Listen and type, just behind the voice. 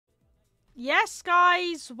Yes,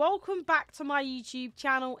 guys, welcome back to my YouTube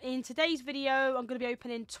channel. In today's video, I'm going to be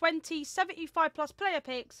opening 20 75+ player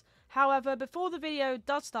picks. However, before the video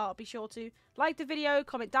does start, be sure to like the video,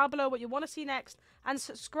 comment down below what you want to see next, and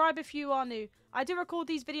subscribe if you are new. I do record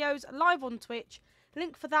these videos live on Twitch.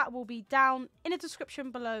 Link for that will be down in the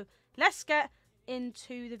description below. Let's get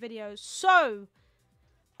into the videos. So,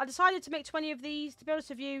 I decided to make 20 of these. To be honest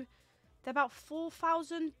with you, they're about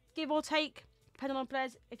 4,000, give or take, depending on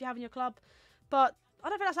players if you have in your club. But I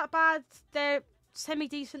don't think that's that bad. They're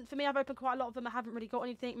semi-decent for me. I've opened quite a lot of them. I haven't really got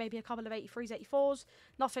anything. Maybe a couple of 83s, 84s.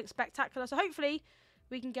 Nothing spectacular. So hopefully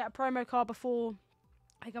we can get a promo card before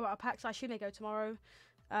I go out of packs. I assume they go tomorrow.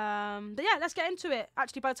 But yeah, let's get into it.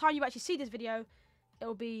 Actually, by the time you actually see this video,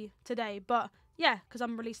 it'll be today. But yeah, because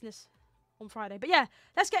I'm releasing this on Friday. But yeah,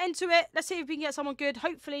 let's get into it. Let's see if we can get someone good.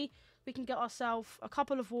 Hopefully we can get ourselves a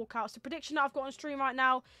couple of walkouts. The prediction that I've got on stream right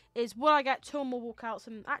now is, will I get 2 or more walkouts?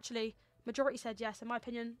 And actually, majority said yes. In my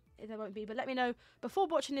opinion, there won't be. But let me know before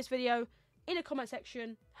watching this video in the comment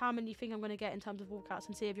section how many you think I'm going to get in terms of walkouts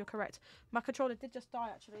and see if you're correct. My controller did just die,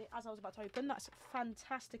 actually, as I was about to open. That's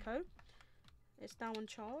fantastico. It's now on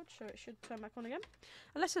charge, so it should turn back on again.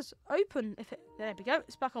 And let's just open. There we go.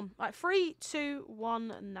 It's back on. Right, 3, 2,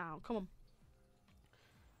 1 now. Come on.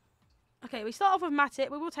 Okay, we start off with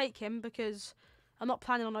Matic. We will take him because I'm not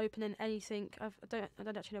planning on opening anything. I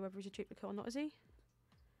don't actually know whether he's a duplicate or not, is he?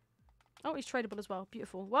 Oh, he's tradable as well.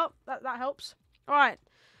 Beautiful. Well, that helps. All right.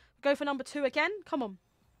 Go for number 2 again. Come on.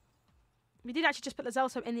 We did actually just put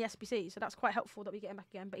Lazelso in the SBC, so that's quite helpful that we get him back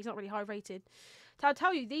again, but he's not really high rated. So I'll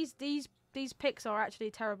tell you, these picks are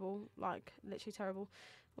actually terrible. Like, literally terrible.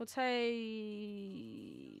 We'll take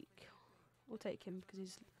him because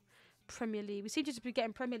he's Premier League. We seem to just be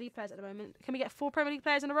getting Premier League players at the moment. Can we get 4 Premier League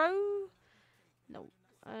players in a row? No.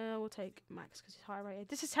 We'll take Max because he's high rated.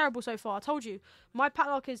 This is terrible so far. I told you. My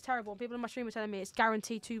padlock is terrible. People on my stream are telling me it's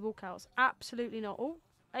guaranteed 2 walkouts. Absolutely not. Oh,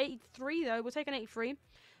 83 though. We'll take an 83.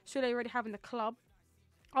 Should they already have in the club?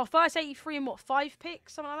 Oh, first 83 in what? 5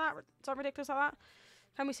 picks? Something like that? Something ridiculous like that?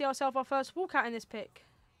 Can we see ourselves our first walkout in this pick?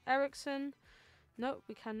 Ericsson. No,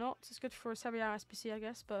 we cannot. It's good for a Serie A SPC, I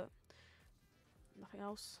guess, but nothing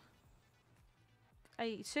else.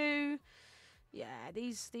 82. Yeah,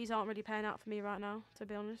 these aren't really paying out for me right now, to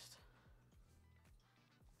be honest.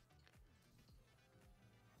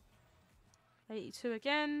 82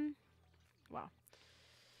 again. Wow.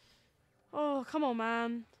 Oh, come on,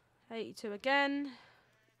 man. 82 again.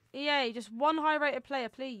 EA, just 1 high-rated player,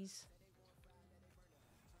 please.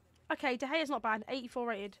 Okay, De Gea's not bad. 84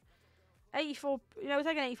 rated. 84. You know, we're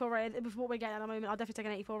taking 84 rated. With what we're getting at the moment, I'll definitely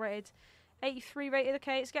take an 84 rated. 83 rated.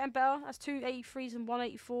 Okay, it's getting better. That's 2 83s and 1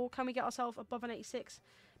 84. Can we get ourselves above an 86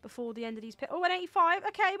 before the end of these picks? Oh, an 85.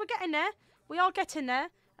 Okay, we're getting there. We are getting there.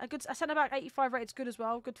 A centre-back 85 rated is good as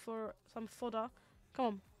well. Good for some fodder. Come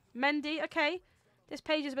on. Mendy. Okay. This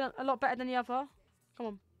page has been a lot better than the other. Come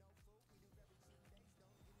on.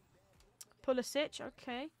 Pulisic.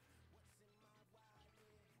 Okay.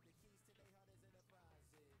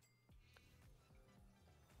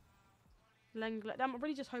 Lenglet. I'm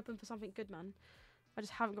really just hoping for something good, man. I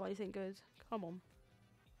just haven't got anything good. Come on.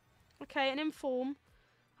 Okay, an inform.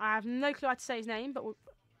 I have no clue how to say his name, but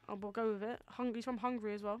we'll go with it. He's from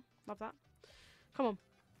Hungary as well. Love that. Come on.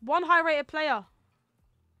 1 high-rated player.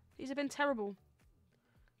 These have been terrible.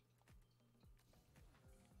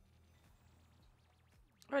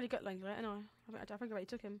 I already got Lenglet, and I think I already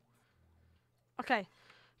took him. Okay.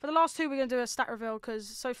 For the last 2, we're going to do a stat reveal, because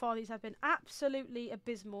so far these have been absolutely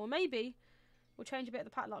abysmal. Maybe we'll change a bit of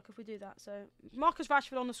the padlock if we do that. So, Marcus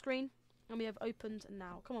Rashford on the screen, and we have opened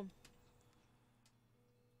now. Come on.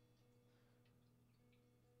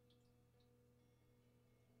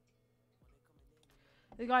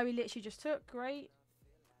 The guy we literally just took, great.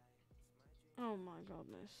 Oh my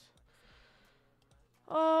godness.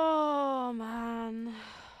 Oh man.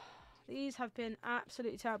 These have been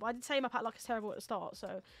absolutely terrible. I did say my padlock is terrible at the start, so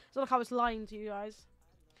it's not like I was lying to you guys.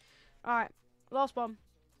 Alright, last one.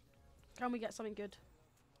 Can we get something good?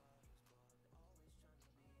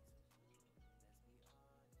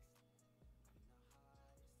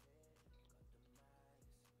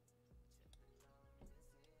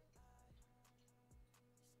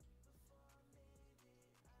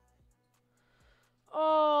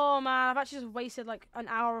 Oh man, I've actually just wasted like an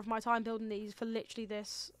hour of my time building these for literally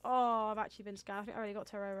this. Oh, I've actually been scammed. I think I already got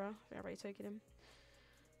Torreira. I think I've already taken him.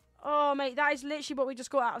 Oh mate, that is literally what we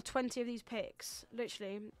just got out of 20 of these picks.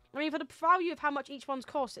 Literally. I mean, for the value of how much each one's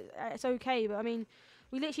cost, it's okay. But I mean,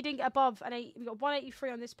 we literally didn't get above an 8. We got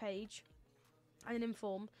 183 on this page, and an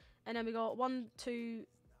inform, and then we got 1, 2,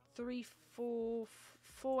 3, 4,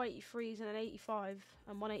 4 83s and an 85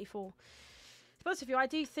 and 184. To be honest with you, I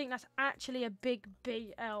do think that's actually a big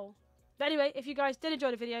L. But anyway, if you guys did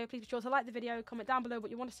enjoy the video, please be sure to like the video, comment down below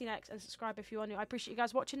what you want to see next, and subscribe if you are new. I appreciate you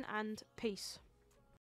guys watching, and peace.